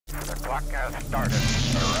Clock has started.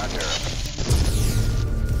 Roger.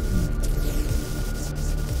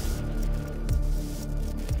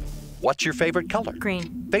 What's your favorite color?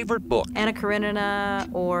 Green. Favorite book? Anna Karenina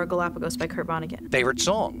or Galapagos by Kurt Vonnegut. Favorite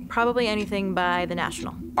song? Probably anything by The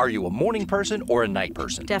National. Are you a morning person or a night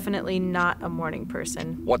person? Definitely not a morning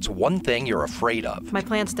person. What's one thing you're afraid of? My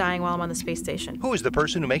plant's dying while I'm on the space station. Who is the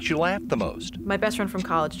person who makes you laugh the most? My best friend from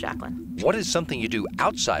college, Jacqueline. What is something you do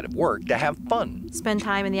outside of work to have fun? Spend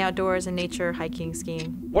time in the outdoors and nature, hiking,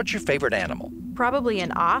 skiing. What's your favorite animal? Probably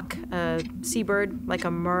an auk, a seabird, like a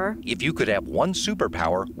murre. If you could have one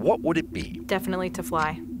superpower, what would it be? Definitely to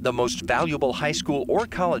fly. The most valuable high school or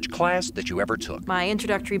college class that you ever took? My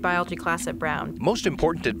introductory biology class at Brown. Most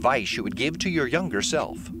important advice you would give to your younger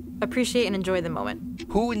self? Appreciate and enjoy the moment.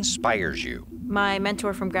 Who inspires you? My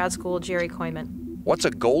mentor from grad school, Jerry Koyman. What's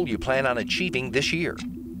a goal you plan on achieving this year?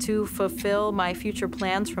 To fulfill my future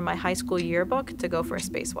plans from my high school yearbook to go for a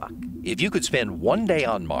spacewalk. If you could spend one day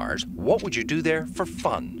on Mars, what would you do there for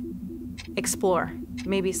fun? Explore.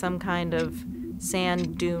 Maybe some kind of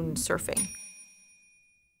sand dune surfing.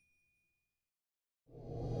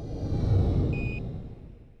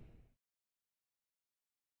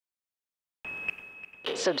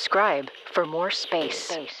 Subscribe for more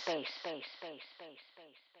space.